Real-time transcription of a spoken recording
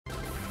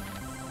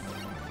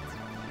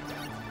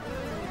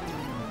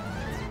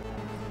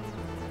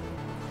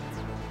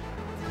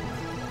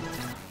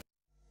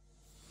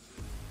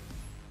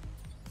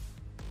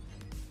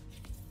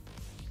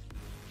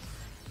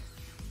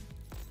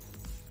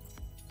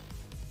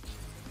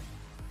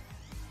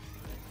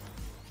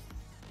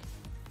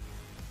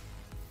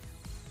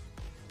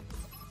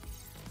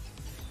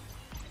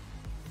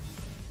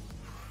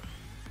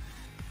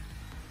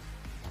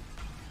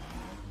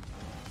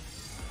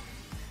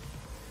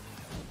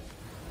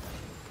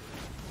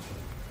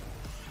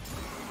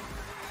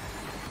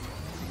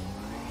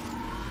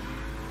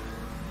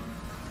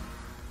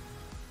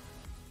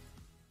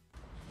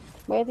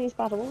Where are these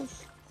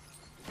barrels?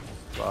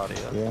 Right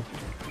here. Yeah.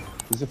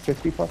 There's a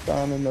 50 pot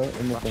down in the Let's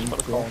thing.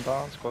 put a cone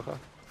down, it's quicker.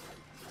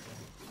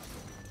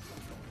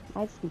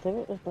 I didn't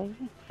do it, was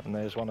lazy. And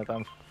there's one of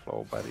them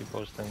flowberry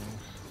buzz things.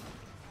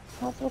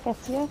 How do I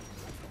get to you?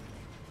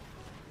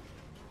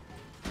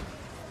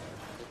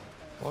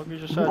 What have you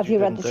just said? Have you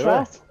read didn't the do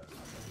chat? it?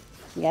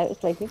 Yeah, it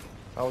was lazy.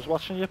 I was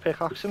watching you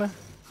pickaxing it.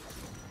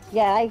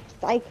 Yeah,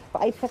 I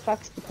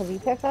pickaxed because he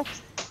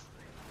pickaxed.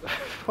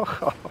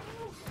 Fuck off.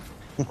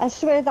 I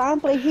swear down,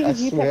 Blakey, did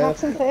you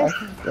pickaxe him first?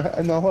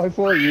 I know, I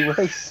thought you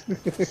was.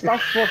 Stop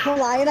fucking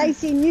lying, I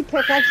seen you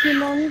pickaxe him,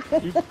 man.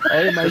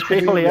 There's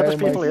people here, there's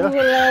people here.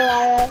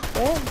 Yeah.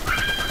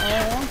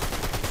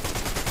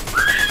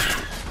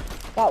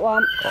 Got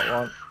one. Got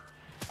one.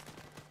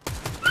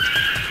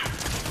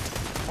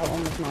 That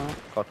one was mine.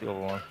 Got the other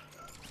one.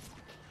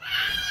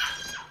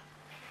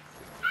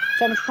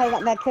 Do you want me to play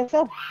that medkit,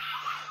 Phil?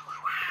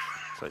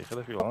 Take it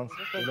if you want.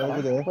 Get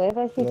over there. Where,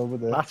 Get Blakey? over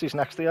there. Natty's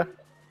next to you.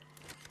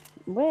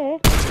 Where?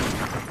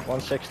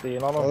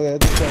 116 on him. Oh yeah,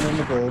 there's one in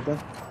the building.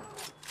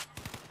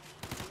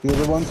 The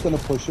other one's gonna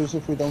push us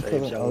if we don't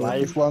kill it. Oh,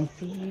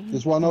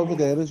 there's one over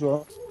there as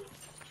well.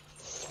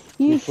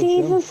 You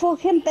thieving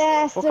fucking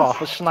bastard! Fuck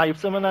off, I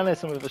sniped him and then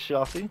hit him with a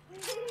shotty.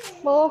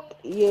 Fuck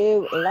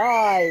you,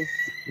 lies!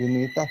 You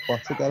need that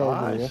bot to get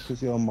over Nice. here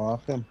because you'll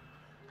mark him.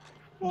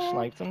 I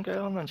sniped him,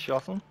 girl, and then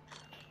shot him.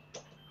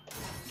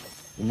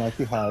 You might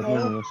be hiding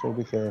in here, so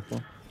be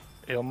careful.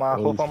 He'll mark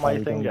Oh, up on he's my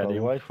hiding thing down.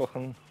 anyway,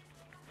 fucking...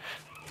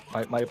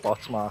 My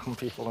bot's marking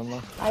people in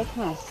there. I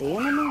can't see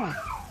him anymore.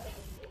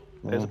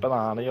 There's a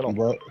banana, you know.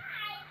 Well,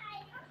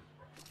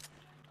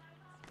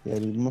 yeah,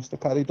 he must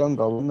have carried on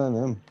going then,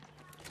 him.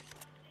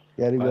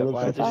 Yeah, he will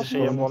Why have did you see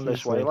him run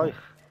this way, like?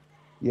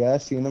 Yeah, I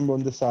seen him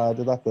run the side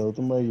of that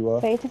building where you are.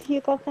 Wait, if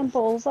you got them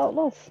balls out,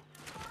 love.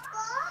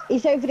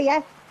 He's over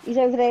here. He's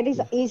over there.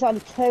 He's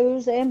on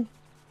toes, him.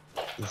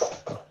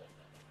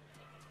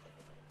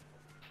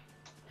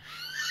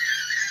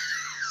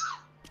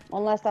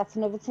 Unless that's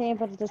another team,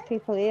 but there's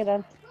people here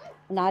then.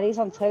 Nah, he's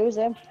on toes,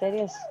 him. There he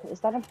is. Is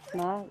that him?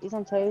 Nah, he's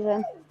on toes,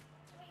 him.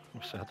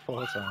 I've said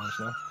 4 times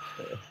now.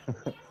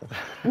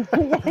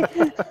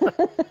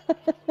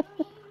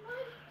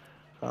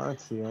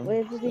 Can't see him.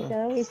 Where did he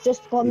go? He's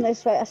just gone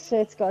this way. I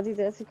swear to God, he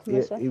did. He come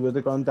this way. He would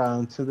have gone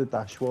down to the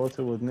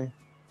dashwater, wouldn't he?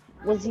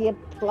 Was he a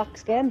black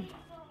skin?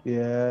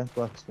 Yeah,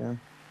 black skin.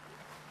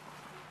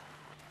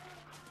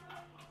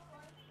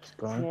 He's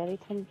gone. Yeah, he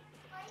come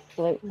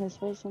floating this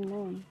way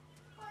somewhere.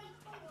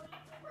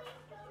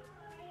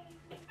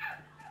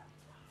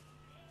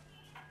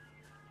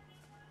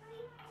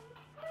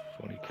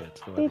 Funny kids,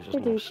 the way they just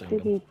love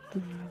singing.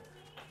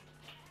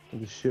 He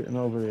was shooting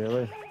over there,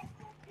 like.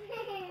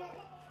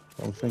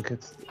 I don't think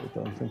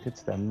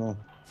it's them, no.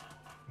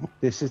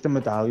 This is the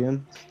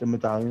medallion. The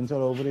medallions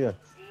are over here.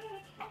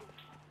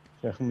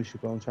 Do you reckon we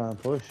should go and try and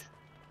push?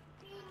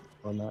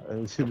 Or not?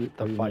 They're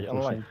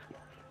fighting, like.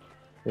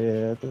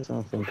 Yeah, that's what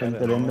I'm thinking.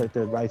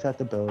 They're right at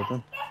the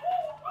building.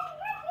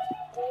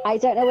 I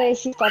don't know where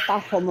she got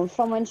that humming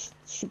from when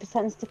she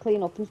pretends to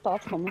clean up and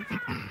starts humming.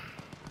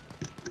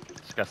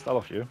 Scouse, that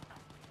off you.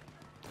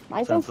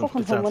 I don't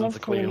fucking hum when I'm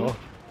cleaning. Up.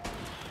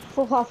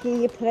 Fuck off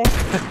you prick.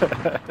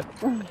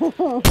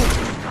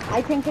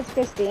 I think it's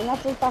Christine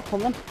that does that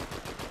humming.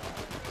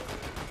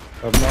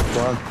 I've knocked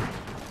one.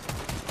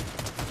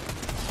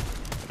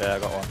 Yeah, I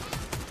got one.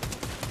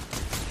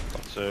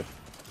 Got 2.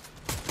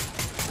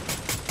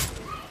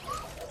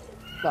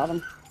 Got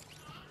him.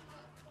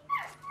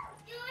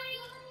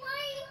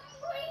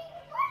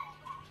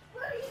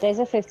 There's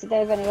a 50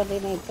 there if anybody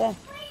needs it.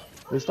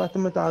 Is that the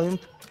medallion?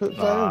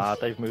 Nah,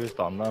 they've moved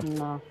on now.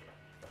 No.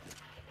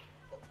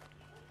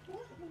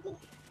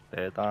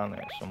 They're down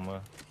there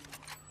somewhere.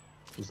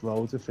 There's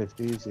loads of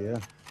 50s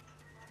here.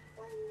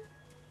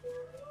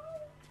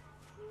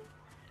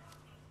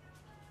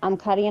 I'm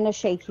carrying a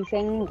shaky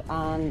thing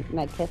and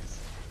medkits.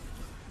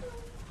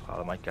 Oh,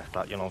 they might get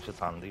that, you know, if it's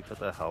handy for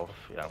their health.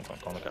 Yeah, I'm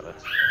gonna get it.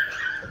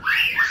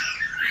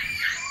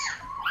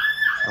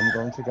 I'm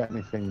going to get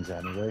me things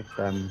anyway.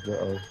 Them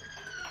little...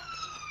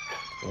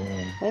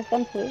 Where's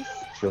them, please?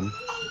 Jump.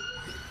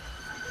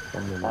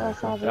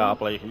 Yeah,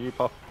 Blake, you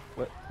pop.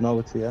 Wait. No,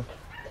 it's here.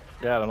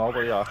 Yeah, I know,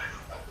 but yeah.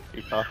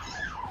 Eat that.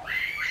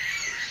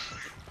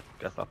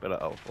 Get that bit of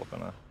health up in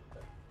there.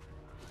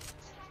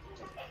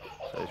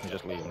 Saves me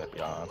just leaving it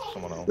behind for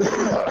someone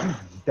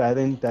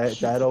else.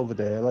 They're over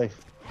there, like.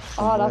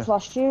 Oh, I've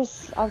lost you.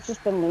 I've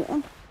just been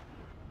looting.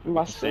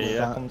 Lost you. See,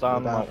 yeah, come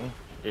down the mountain.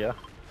 Yeah.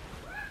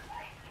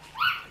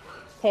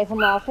 Take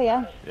him off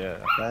here. Yeah.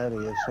 There he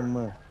is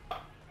somewhere.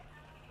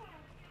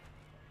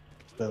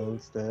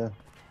 Builds there.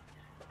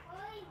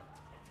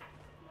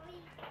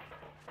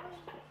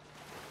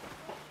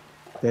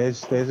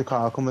 There's a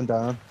car coming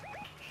down.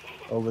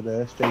 Over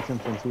there, straight in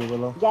front of you,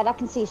 Willow. Yeah, I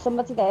can see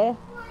somebody there.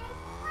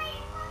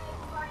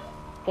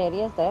 There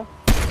he is there.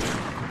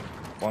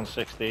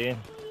 116.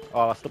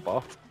 Oh, that's the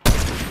bot.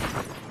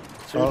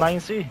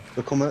 290.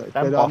 They're coming.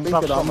 Them They're on bots me,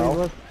 have they're on me, some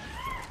look.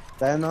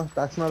 They're not,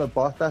 that's not a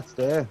bot, that's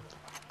there.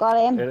 Got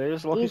him. It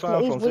is, look, he's He's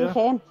right in front of with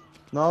you. him.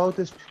 No,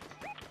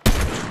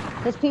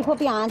 There's people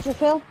behind you,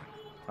 Phil.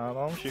 I know,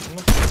 I'm shooting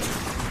them.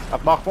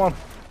 I've knocked one.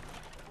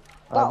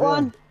 Got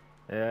one.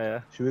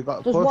 Yeah. Should we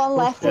got There's push? one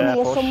left in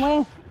here push.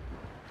 somewhere.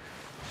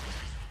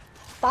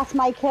 That's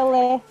my kill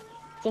there.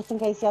 Just in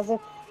case he has it.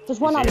 There's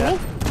one on me.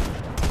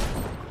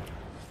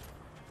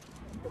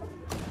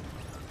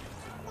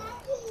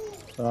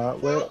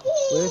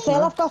 Where's Phil,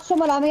 Matt? I've got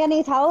someone on me. I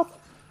need help.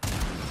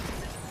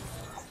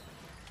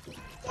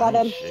 Got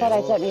him. Sorry,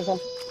 I don't use him.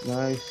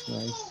 Nice.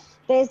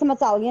 There's the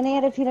medallion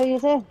here if you don't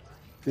use it.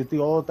 Did they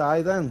all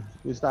die then?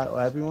 Was that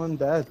everyone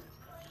dead?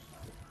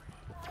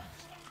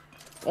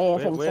 Yeah, I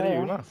think Where so, are yeah.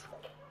 you, Nat?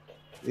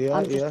 Yeah,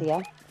 I'm just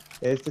here.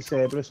 Here's the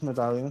Cerberus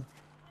medallion.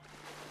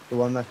 The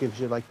one that gives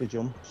you like the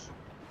jumps.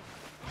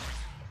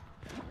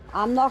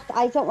 I'm not.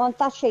 I don't want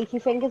that shaky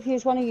thing if you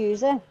just want to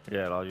use it.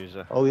 Yeah, I'll use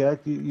it. Oh yeah,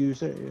 you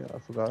use it? Yeah, I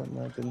forgot.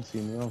 No, I didn't see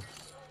me.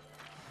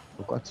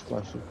 I've got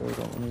splashes, but I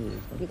don't want to use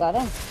them. You got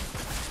it?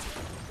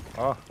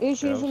 Oh.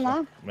 Who's using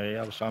that? Me,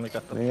 I was trying to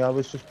get them. Me, I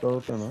was just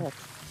building up,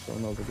 so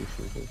nobody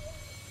shoot it.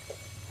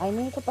 I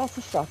need a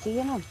better shotty,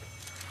 you know.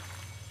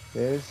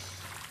 There's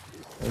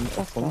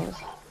a pump.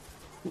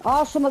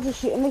 Oh, somebody's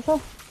shooting me,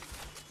 Phil.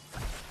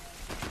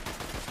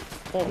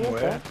 There he is,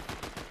 Where? there.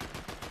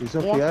 He's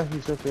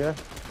up here.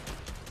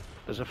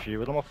 There's a few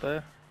of them up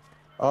there.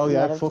 Oh Yeah,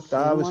 yeah, there's fuck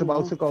that. I was someone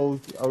about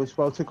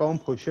to go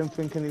and push him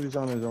thinking he was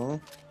on his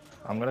own.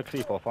 I'm gonna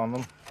creep up on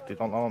them. They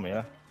don't know I'm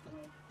here.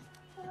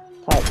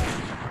 Right.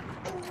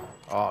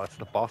 Oh, it's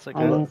the boss I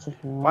again. need to hear.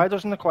 Why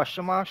doesn't the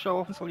question mark show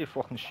up until you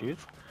fucking shoot?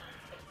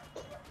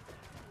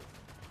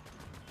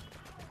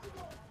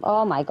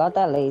 Oh my god,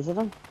 they're lazy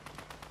them.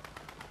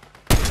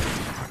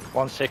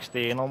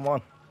 116 on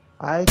one.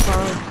 I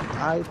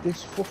can't.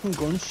 This fucking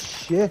gun's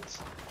shit.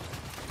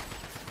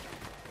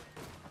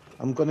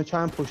 I'm gonna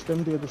try and push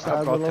them the other side.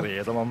 I've got Willo. 3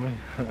 of them on me.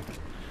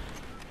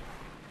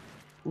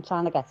 I'm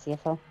trying to get to you,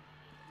 Phil.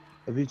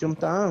 Have you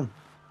jumped down?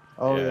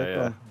 Oh yeah,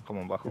 go on.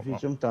 Coming back If up you now.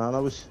 jumped down, I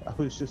was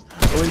just.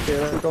 Oh, wait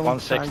there.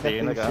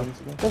 116 again.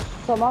 There's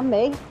some on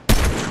me.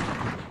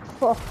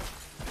 Fuck.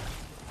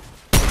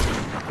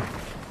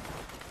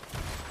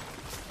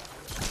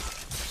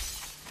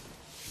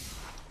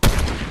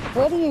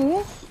 Where are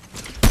you?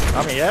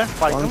 I'm here,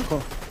 fighting.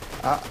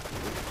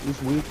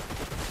 He's weak.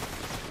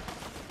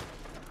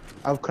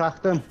 I've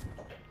cracked him.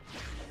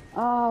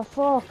 Oh,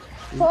 fuck.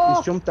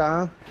 He's jumped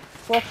down.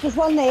 Fuck, there's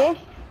one there.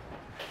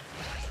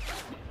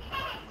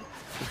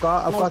 I've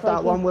got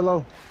that one,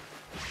 Willow.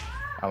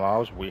 I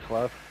was weak,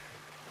 lad.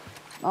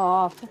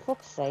 Oh, for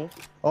fuck's sake.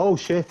 Oh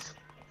shit.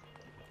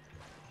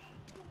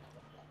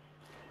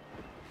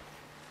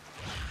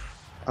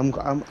 I'm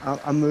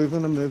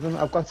moving.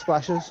 I've got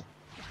splashes.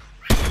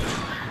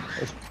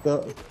 It's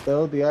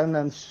build, yeah, and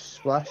then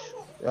splash.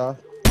 Yeah.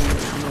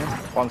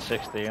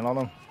 116 on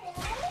him.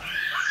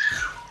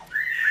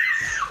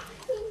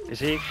 Is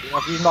he?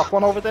 Have you knocked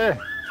one over there?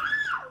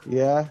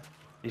 Yeah.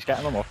 He's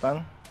getting them up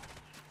then.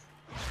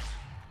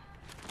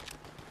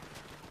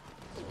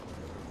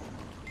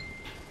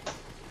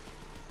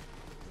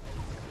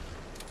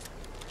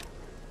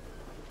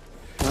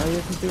 No,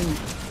 you can do.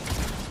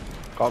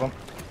 Got him.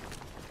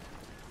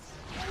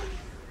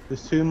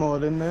 There's 2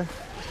 more in there.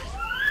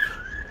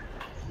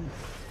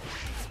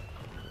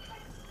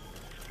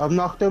 I've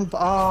knocked him.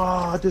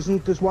 Ah,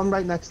 there's one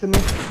right next to me.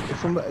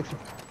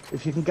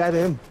 If you can get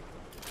him.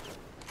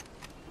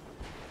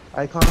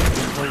 I can't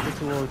hold it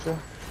towards you.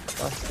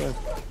 Bastard.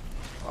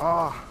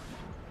 Ah.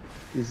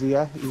 He's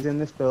here. He's in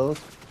this build.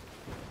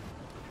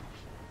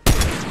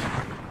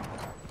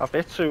 I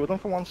bit 2 of them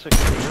for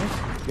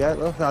 116. Yeah,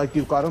 look,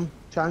 you've got him.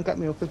 Try and get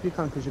me up if you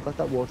can, because you've got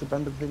that water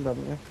bender thing,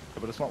 haven't you? Yeah,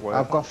 but it's not working.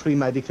 I've got 3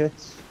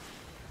 medikits.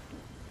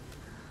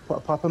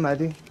 Pop a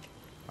medi.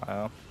 I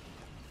am.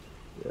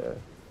 Yeah.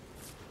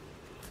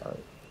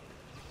 Right.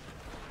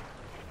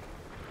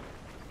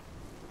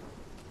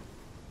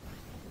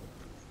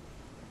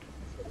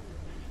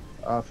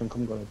 I think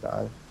I'm gonna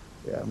die.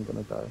 Yeah, I'm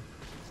gonna die.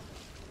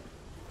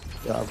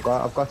 Yeah, I've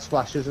got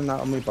splashes and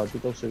that on my body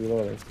though, so you're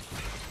alright.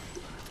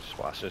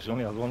 Splashes, you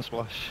only had 1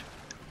 splash.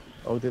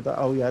 Oh, did that?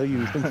 Oh yeah, I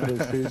used them for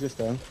those 2 just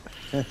then.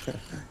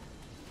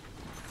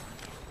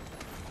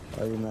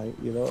 Oh,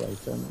 you're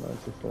alright then.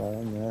 That's a fly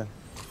on, yeah.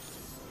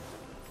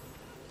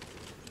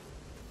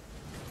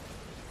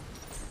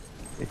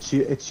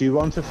 It's you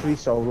on to 3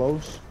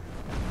 solos.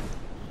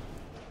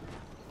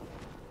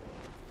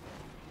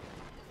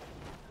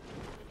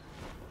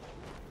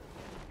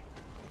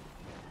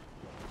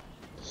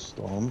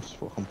 Storm's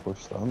fucking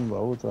pushed on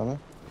loads, hasn't it?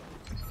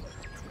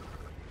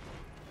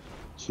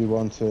 It's you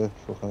on to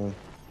fucking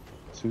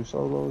 2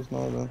 solos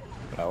now then.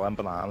 No, them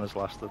bananas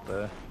lasted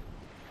there.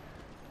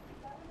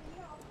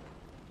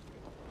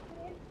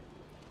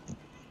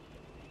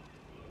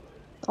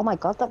 Oh my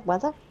god, that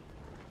weather.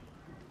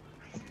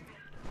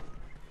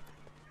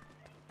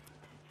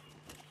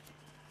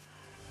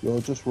 You're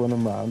just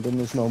running around and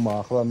there's no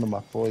marker on the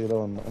map for you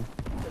though, nothing.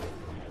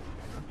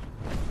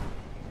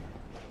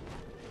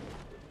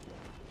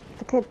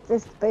 The kid,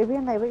 this baby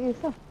and they were you,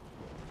 Phil.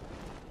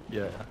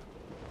 Yeah.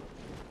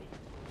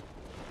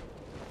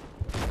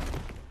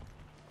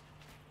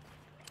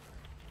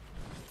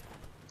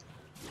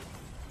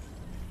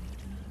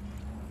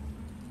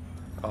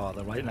 Oh,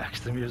 they're right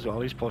next to me as well.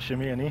 He's pushing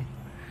me, isn't he?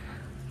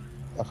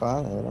 I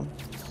can't hear him.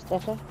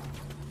 Sticker.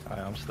 I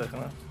am sticking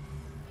it.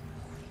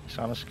 He's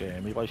trying to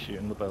scare me by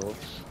shooting the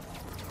builds.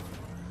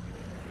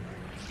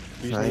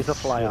 We just need to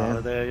fly out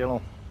of there, you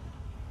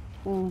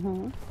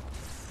know.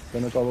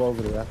 Gonna go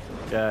over there.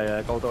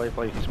 Yeah, go the way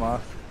Blakey's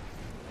marked.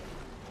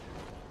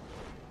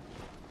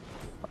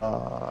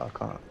 I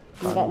can't.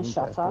 I'm getting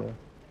shot at.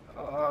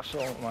 Oh, so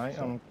mate,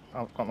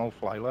 I've got no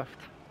fly left.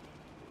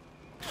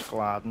 Just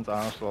gliding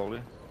down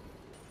slowly.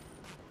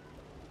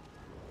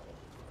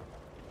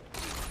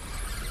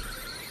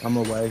 I'm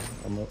away.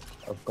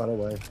 I've got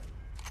away.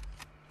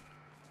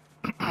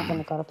 I've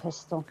only got a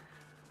pistol.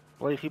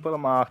 Blakey put a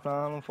mark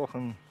down and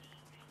fucking...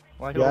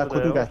 Like Yeah, I over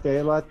couldn't there, get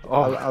there, lad.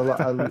 Oh.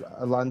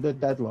 I landed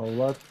dead low,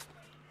 lad.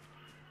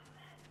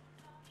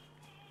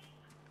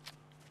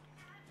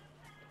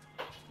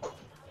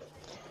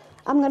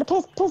 I'm gonna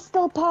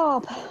pistol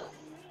pop.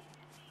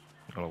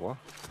 You gonna what?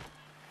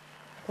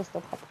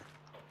 Pistol pop.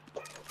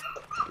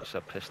 You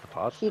said piss the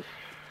pod.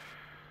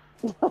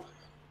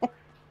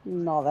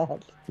 Never.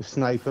 You're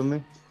sniping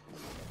me.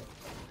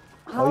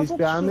 How he's did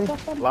behind she me.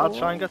 get them Lad, bullets?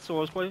 try and get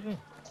towards Blakey.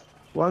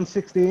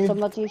 116.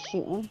 Somebody's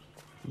shooting.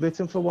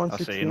 Waiting for I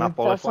 116. see that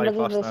bullet fly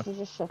Somebody's past now. literally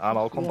just shot. And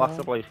I'll come back Yeah.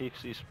 to Blakey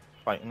because he's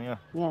fighting here.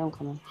 Yeah, I'm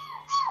coming.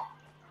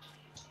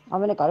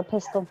 I've only got a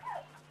pistol.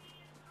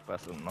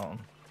 Better than nothing.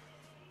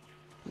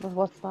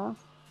 What's that?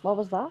 What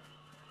was that?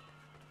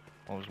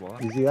 What was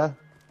what? He's here.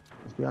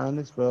 He's behind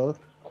this build.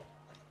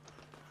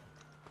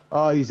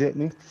 Oh, he's hit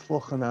me.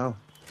 Fucking hell.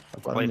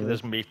 I've got Blakey, him.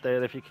 there's meat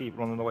there if you keep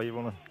running the way you're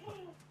running.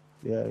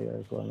 Yeah,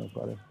 go on, I've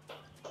got it.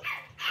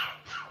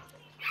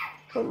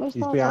 He's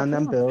He's behind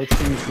them builds.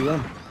 Can you see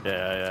him?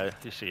 Yeah,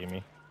 you see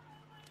me.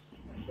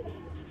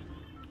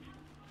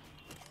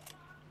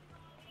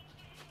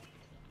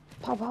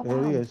 Pow, pow, There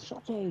he pow. is.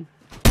 Shot him.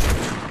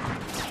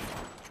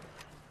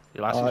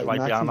 Your lass is right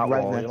behind that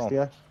right wall, next you know. to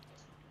you.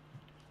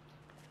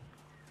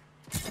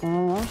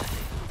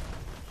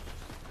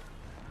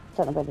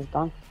 Don't know where he's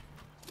gone.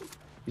 He's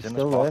He's in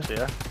still this box there.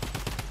 here.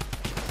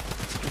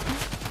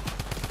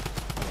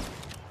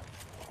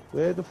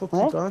 Where the fuck's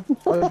Where? he gone?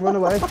 Oh, he's run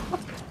away.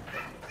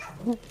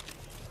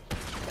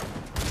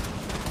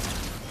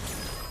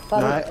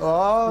 Nice.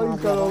 Oh,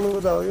 he's got all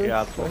of those.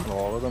 Yeah, fucking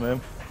all of them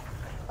in.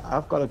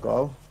 I've got to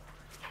go.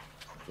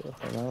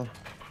 Fucking hell.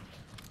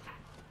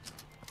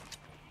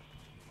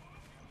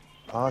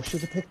 Oh, I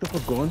should have picked up a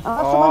gun.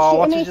 Oh,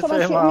 what someone's did shooting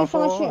me, you someone's say, shooting me, man,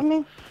 someone's for? shooting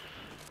me.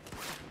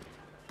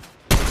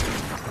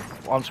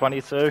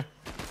 122.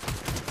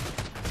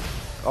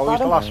 Oh, Got he's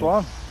the him. last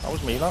one. That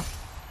was me, now.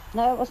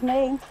 No, it was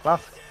me.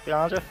 Last,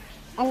 behind you.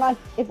 Hang on,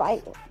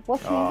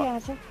 what's me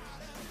behind you?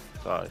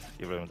 Sorry,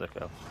 you ruined it,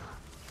 girl.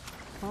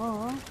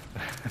 Oh.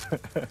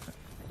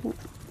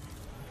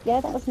 Yeah,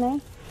 that was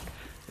me.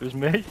 It was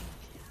me. It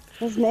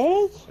was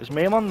me? It was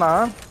me, I'm on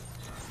 9.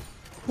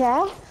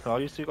 Yeah. So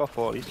you two got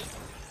 40s.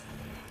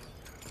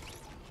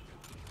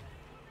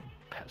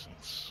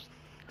 Peasants.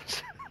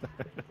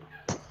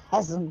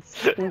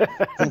 Peasants.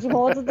 Did you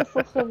order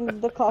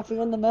the coffee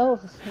and the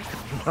milk?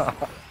 Yeah,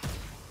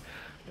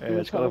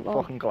 it's got a terrible.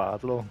 fucking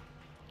glider though.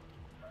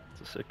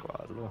 It's a sick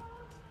glider though.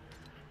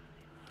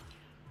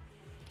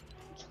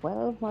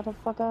 12,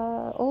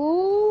 motherfucker.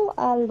 Oh,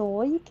 I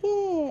like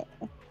it.